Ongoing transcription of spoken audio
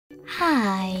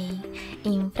Hi!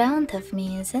 In front of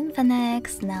me is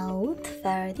Infinix Note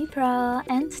 30 Pro,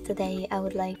 and today I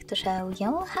would like to show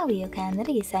you how you can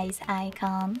resize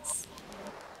icons.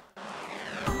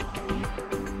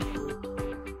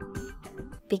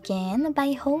 Begin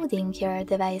by holding your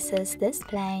device's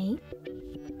display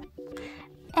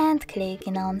and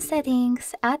clicking on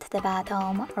Settings at the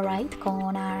bottom right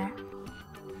corner.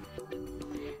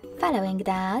 Following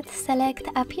that, select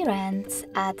Appearance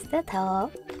at the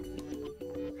top.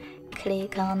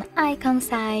 Click on Icon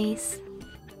Size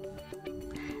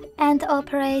and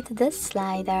operate this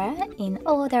slider in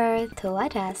order to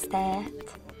adjust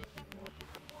it.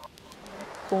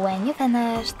 When you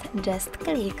finished, just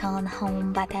click on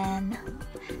Home button.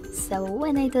 So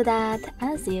when I do that,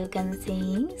 as you can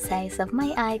see, size of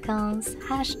my icons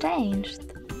has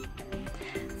changed.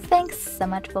 Thanks so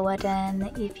much for watching.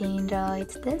 If you enjoyed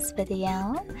this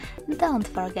video, don't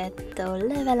forget to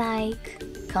leave a like,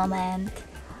 comment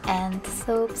and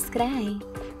subscribe.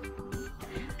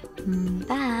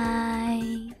 Bye!